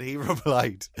 And he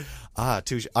replied,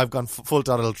 touche. I've gone full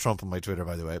Donald Trump on my Twitter,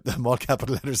 by the way. I'm all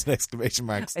capital letters and exclamation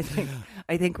marks.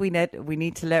 I think we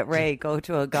need to let Ray go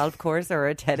to a golf course or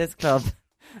a tennis club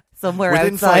somewhere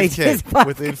Within outside 5K. his 5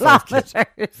 Within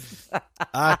 5K.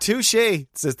 kilometers. Touche,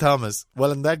 says Thomas.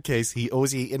 Well, in that case, he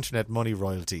owes you internet money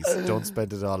royalties. Don't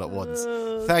spend it all at once.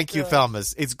 Thank you,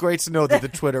 Thomas. It's great to know that the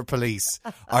Twitter police,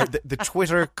 are the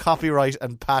Twitter copyright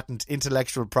and patent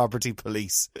intellectual property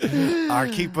police, are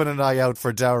keeping an eye out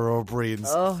for Dara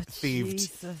O'Brien's thieved.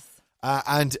 Jesus.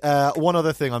 And one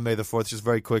other thing on May the 4th, just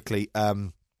very quickly,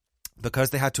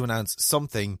 because they had to announce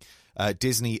something,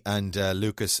 Disney and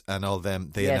Lucas and all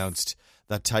them, they announced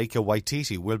that Taika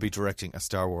Waititi will be directing a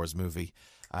Star Wars movie.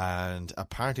 And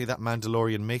apparently that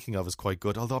Mandalorian making of is quite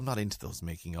good, although I'm not into those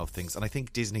making of things. And I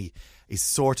think Disney is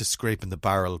sort of scraping the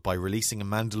barrel by releasing a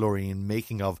Mandalorian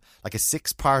making of, like a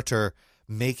 6-parter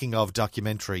making of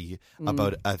documentary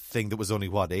about a thing that was only,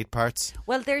 8 parts?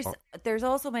 Well, there's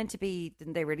also meant to be,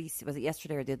 didn't they release, was it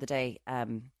yesterday or the other day,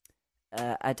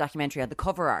 a documentary on the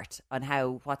cover art on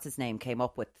how, what's his name, came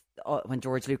up with, when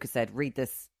George Lucas said, read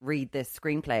this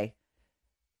screenplay,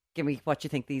 give me what you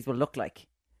think these will look like.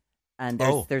 And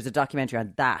there's a documentary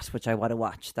on that which I want to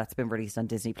watch. That's been released on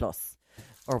Disney Plus,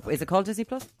 or is it called Disney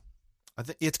Plus? I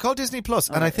think it's called Disney Plus,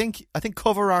 and I think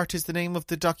Cover Art is the name of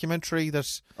the documentary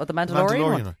that. Oh, the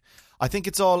Mandalorian one? I think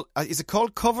it's all. Is it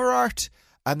called Cover Art?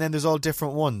 And then there's all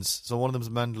different ones. So one of them's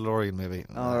Mandalorian, maybe.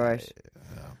 All right.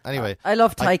 Anyway, I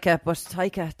love Taika, but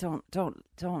Taika,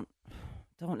 don't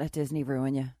let Disney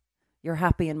ruin you. You're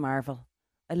happy in Marvel.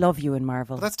 I love you in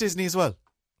Marvel. But that's Disney as well.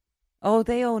 Oh,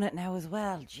 they own it now as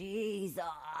well. Jesus.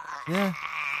 Yeah.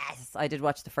 I did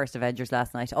watch the first Avengers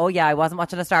last night. Oh, yeah, I wasn't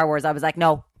watching a Star Wars. I was like,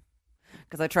 no.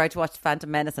 Because I tried to watch Phantom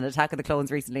Menace and Attack of the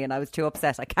Clones recently and I was too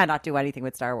upset. I cannot do anything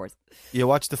with Star Wars. You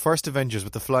watched the first Avengers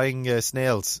with the flying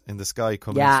snails in the sky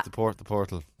coming into the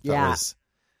portal. That was...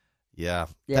 Yeah.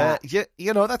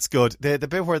 You know, that's good. The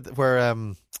bit where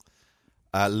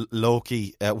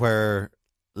Loki... where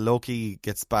Loki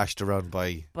gets bashed around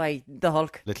by the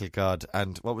Hulk, little god,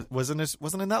 and what wasn't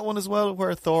in that one as well,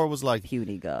 where Thor was like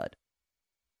puny god,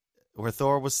 where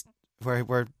Thor was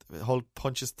where Hulk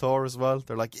punches Thor as well.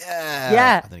 They're like,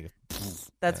 yeah. I think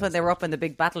that's when they were up in the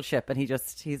big battleship, and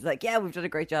he's like, yeah, we've done a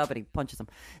great job, and he punches him.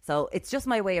 So it's just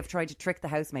my way of trying to trick the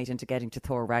housemate into getting to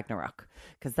Thor Ragnarok,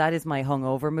 because that is my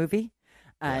hungover movie.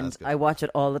 And I watch it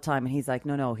all the time, and he's like,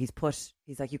 no, he's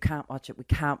like, you can't watch it. We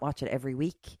can't watch it every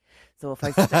week. So if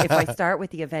I start with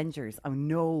the Avengers, I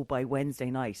know by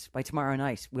tomorrow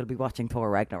night, we'll be watching Thor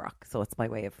Ragnarok. So it's my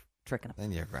way of tricking him.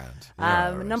 Then you're grand.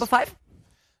 Right. Number 5.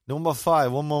 Number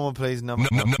 5. One moment, please. Number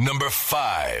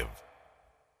 5.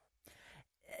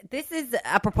 This is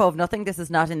apropos of nothing. This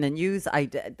is not in the news.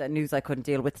 The news I couldn't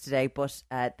deal with today, but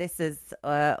this is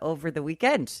over the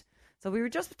weekend. So we were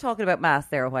just talking about mass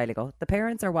there a while ago. The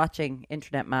parents are watching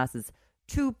internet masses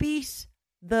to beat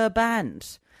the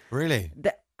band. Really?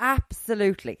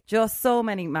 Absolutely. Just so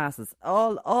many masses.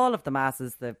 All of the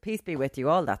masses, the peace be with you,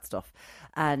 all that stuff.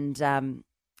 And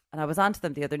I was onto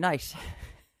them the other night.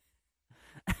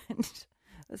 And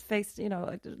I was faced, I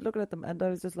was looking at them and I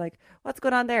was just like, what's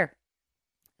going on there?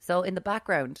 So in the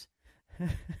background,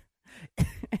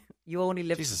 you only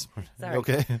live... Jesus. Sorry.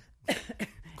 Okay.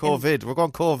 COVID. We're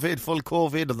going COVID, full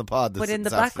COVID on the pod. But in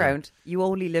the background, You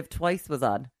Only Live Twice was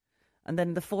on. And then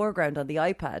in the foreground on the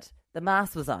iPad, the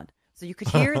mass was on. So you could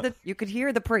hear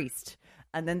the priest,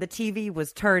 and then the TV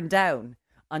was turned down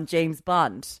on James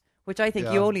Bond, which I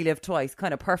think You Only Live Twice,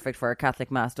 kind of perfect for a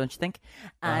Catholic mass, don't you think?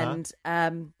 And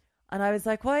and I was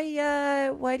like, why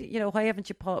haven't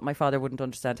you paused? My father wouldn't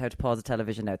understand how to pause a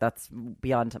television now. That's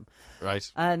beyond him.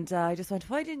 Right. And I just went,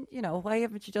 why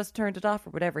haven't you just turned it off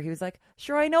or whatever? He was like,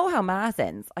 sure, I know how mass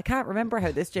ends. I can't remember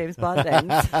how this James Bond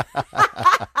ends.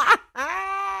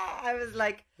 I was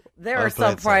like, there are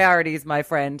some priorities, my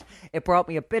friend. It brought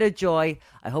me a bit of joy.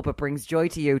 I hope it brings joy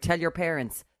to you. Tell your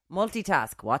parents,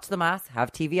 multitask, watch the mass,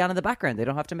 have TV on in the background. They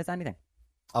don't have to miss anything.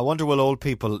 I wonder will old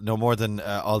people know more than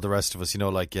all the rest of us,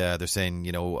 they're saying,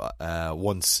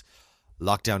 once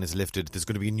lockdown is lifted, there's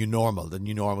going to be a new normal. The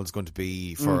new normal is going to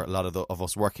be for a lot of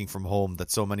us working from home,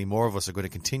 that so many more of us are going to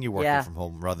continue working from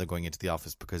home rather than going into the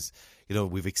office because,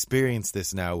 we've experienced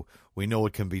this now. We know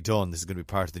it can be done. This is going to be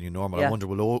part of the new normal. Yeah. I wonder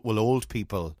will old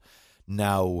people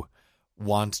now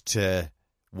want to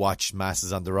watch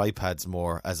masses on their iPads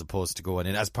more as opposed to going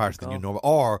in as part of the new normal?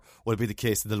 Or will it be the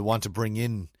case that they'll want to bring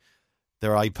in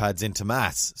their iPads into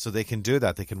mass so they can do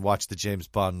that? They can watch the James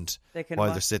Bond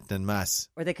while they're sitting in mass.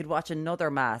 Or they could watch another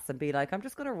mass and be like, I'm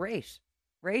just going to rate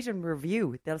and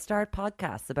review. They'll start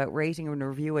podcasts about rating and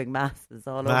reviewing masses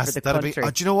all over the country.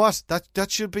 Do you know what? That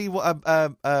should be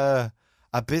a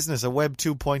business, a Web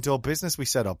 2.0 business we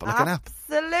set up, like an app.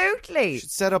 Absolutely. We should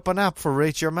set up an app for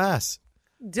Rate Your Mass.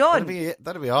 Done.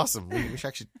 That'd be awesome. We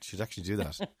should actually do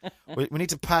that. we need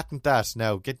to patent that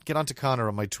now. Get onto Connor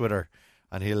on my Twitter.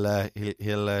 And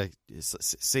he'll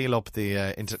seal up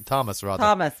the Thomas rather.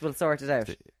 Thomas will sort it out.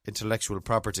 The intellectual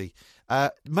property.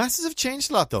 Masses have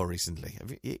changed a lot though recently.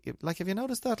 Have you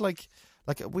noticed that?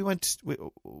 We went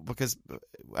to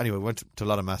a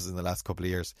lot of masses in the last couple of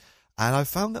years, and I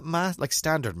found that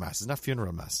standard masses, not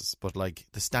funeral masses, but like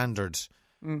the standard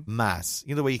mass.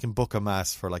 The way you can book a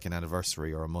mass for like an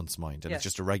anniversary or a month's mind, and it's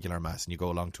just a regular mass, and you go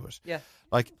along to it. Yeah.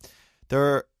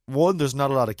 There's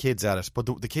not a lot of kids at it, but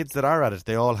the kids that are at it,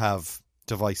 they all have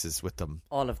devices with them.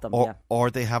 All of them,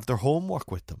 Or they have their homework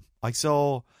with them. I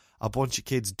saw a bunch of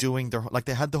kids doing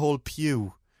they had the whole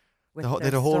pew. They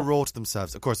had a whole row to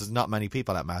themselves. Of course, there's not many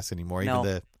people at Mass anymore,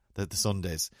 even the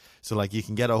Sundays. So, you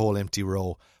can get a whole empty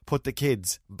row, put the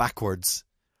kids backwards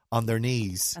on their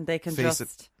knees. And they can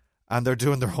and they're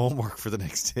doing their homework for the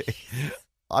next day.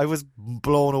 I was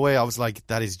blown away. I was like,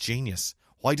 that is genius.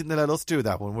 Why didn't they let us do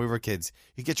that when we were kids?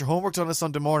 You get your homework done on a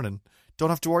Sunday morning.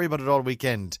 Don't have to worry about it all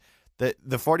weekend.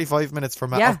 The 45 minutes for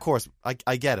mass. Yeah. Of course,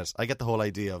 I get it. I get the whole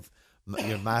idea of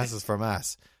mass is for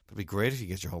mass. But it'd be great if you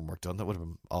get your homework done. That would have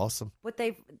been awesome. But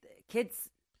kids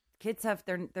have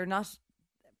they're not.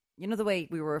 The way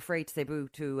we were afraid to say boo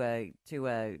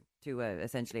to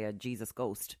essentially a Jesus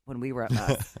ghost when we were at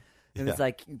mass. It was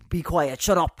like, be quiet,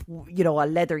 shut up, I'll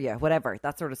leather you, whatever,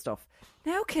 that sort of stuff.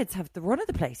 Now kids have the run of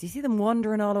the place. You see them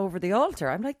wandering all over the altar.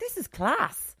 I'm like, this is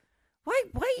class. Why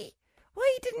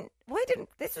didn't,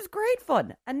 this was great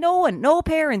fun. And no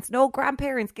parents, no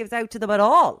grandparents gives out to them at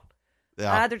all.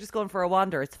 Yeah. They're just going for a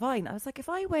wander. It's fine. I was like, if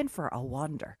I went for a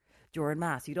wander during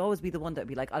mass, you'd always be the one that would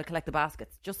be like, I'll collect the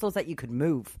baskets, just so that you could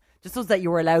move. Just so that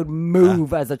you were allowed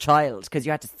move as a child, because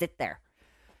you had to sit there.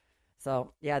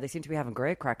 So, yeah, they seem to be having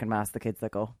great crack in mass, the kids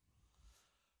that go.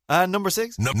 Number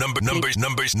 6? Number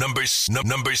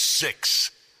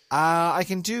 6. I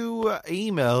can do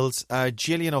emails.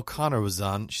 Gillian O'Connor was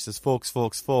on. She says, folks,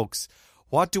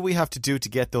 what do we have to do to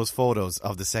get those photos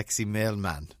of the sexy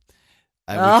mailman?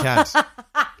 We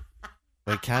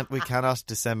can't. We cannot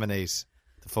disseminate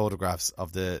the photographs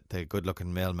of the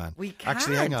good-looking mailman. We can't.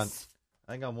 Actually, hang on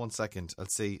 1 second. I'll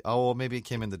see. Oh, maybe it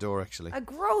came in the door, actually. A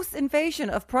gross invasion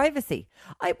of privacy.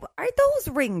 Are those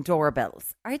Ring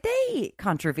doorbells, are they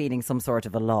contravening some sort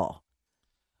of a law?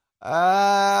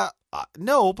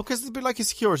 No, because it'd be like a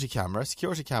security camera. A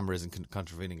security camera isn't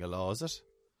contravening a law, is it?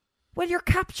 Well, you're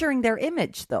capturing their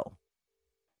image, though.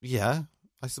 Yeah,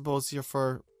 I suppose you're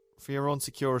for your own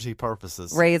security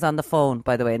purposes. Ray is on the phone,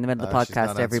 by the way, in the middle of the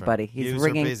podcast, everybody. He's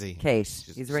ringing busy. Kate.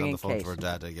 He's ringing on the phone Kate. To her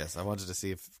dad, I guess. I wanted to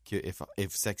see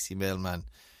if sexy mailman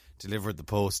delivered the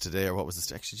post today, or what was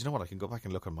it? Actually, do you know what? I can go back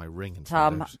and look on my ring and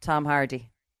find out. Tom Hardy.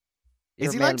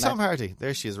 Is he like Tom Hardy?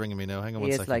 There she is ringing me now. Hang on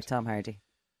one second. He is like Tom Hardy.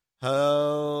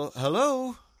 Hello?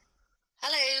 Hello.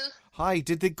 Hi,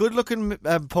 did the good-looking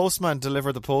postman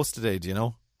deliver the post today, do you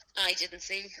know? I didn't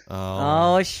see.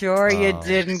 Oh, sure you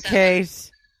didn't,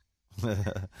 Kate.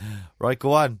 Right,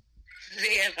 go on.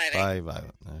 Yeah, bye. Bye.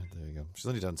 There you go. She's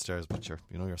only downstairs, but sure,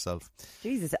 you know yourself.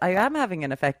 Jesus, I am having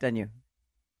an effect on you.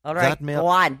 All right, Go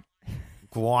on.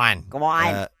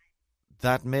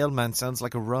 That mailman sounds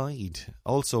like a ride.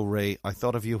 Also, Ray, I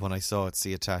thought of you when I saw it,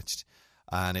 see attached,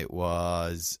 and it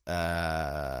was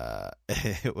a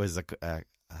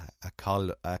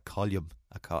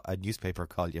newspaper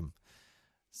column.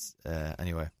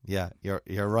 Anyway, yeah,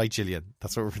 you're right, Gillian.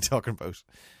 That's what we're talking about.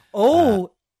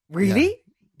 Oh, really?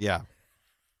 Yeah.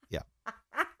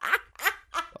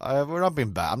 We're not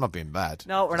being bad. I'm not being bad.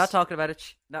 No, we're not talking about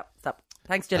it. No, stop.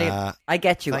 Thanks, Gillian. I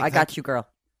get you. I got you, girl.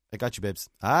 I got you,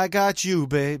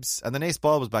 babes. And the Ace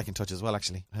Ball was back in touch as well,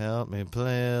 actually. Help me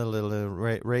play a little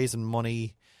raising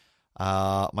money.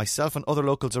 Myself and other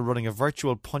locals are running a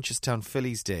virtual Punchestown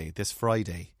Phillies Day this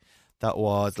Friday. That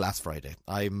was last Friday.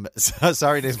 I'm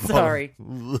sorry, Ace Ball. Sorry.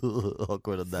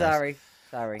 Awkward on that.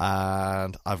 Sorry.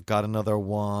 And I've got another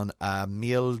one,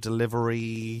 meal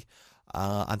delivery.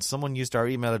 And someone used our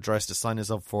email address to sign us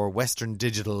up for Western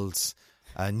Digital's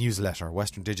newsletter.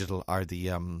 Western Digital are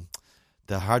the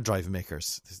hard drive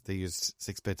makers. They used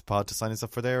 6bitspod to sign us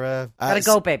up for their... Gotta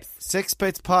go, babes.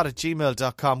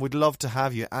 6bitspod@gmail.com. We'd love to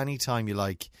have you anytime you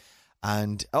like.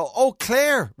 And,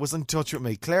 Claire was in touch with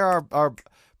me. Claire, our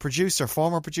producer,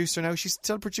 former producer now. She's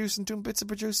still producing, doing bits of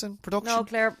production. No,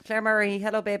 Claire Murray.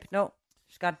 Hello, babe. No,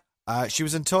 she's gone. She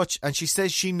was in touch and she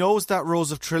says she knows that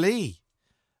Rose of Tralee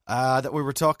that we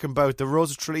were talking about. The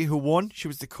Rose of Tralee who won. She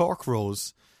was the Cork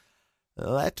Rose.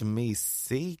 Let me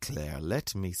see, Claire.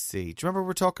 Let me see. Do you remember we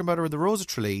were talking about her in the Rose of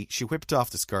Tralee? She whipped off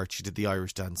the skirt. She did the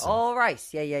Irish dancing. Oh, right.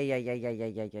 Yeah.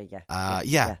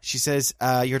 Yeah. She says,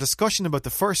 your discussion about the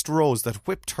first Rose that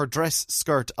whipped her dress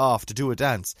skirt off to do a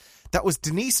dance. That was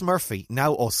Denise Murphy,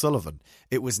 now O'Sullivan.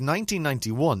 It was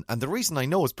 1991, and the reason I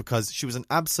know is because she was an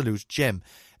absolute gem.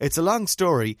 It's a long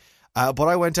story, but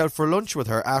I went out for lunch with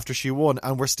her after she won,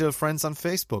 and we're still friends on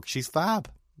Facebook. She's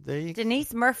fab. There you go.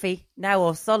 Denise Murphy, now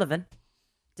O'Sullivan.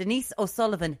 Denise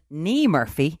O'Sullivan, nee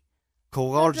Murphy.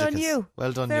 Gorgeous. Well done you.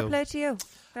 Well done Fair you. play to you.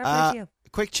 Fair play to you.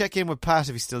 Quick check in with Pat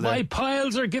if he's still there. My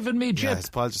piles are giving me jip. Yeah, his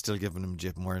piles are still giving him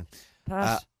jip.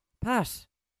 Pat.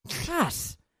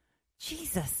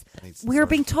 Jesus. We're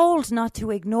being told not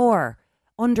to ignore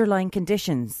underlying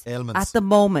conditions ailments at the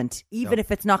moment, even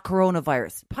if it's not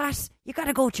coronavirus. Pat, you got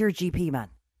to go to your GP, man.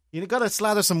 You got to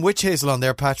slather some witch hazel on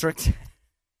there, Patrick.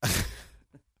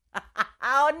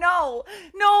 Oh,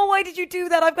 no, why did you do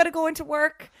that? I've got to go into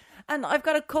work and I've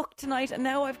got to cook tonight, and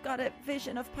now I've got a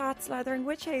vision of Pat slathering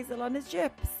witch hazel on his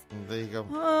jips. There you go.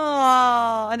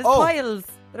 Oh, and his piles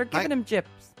that are giving him jips.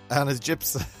 And his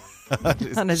jips.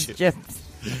 On his jips.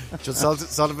 Just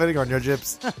salt and vinegar on your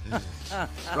jips.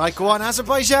 Right, go on,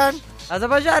 Azerbaijan.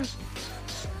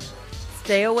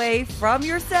 Stay away from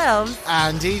yourselves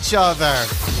and each other.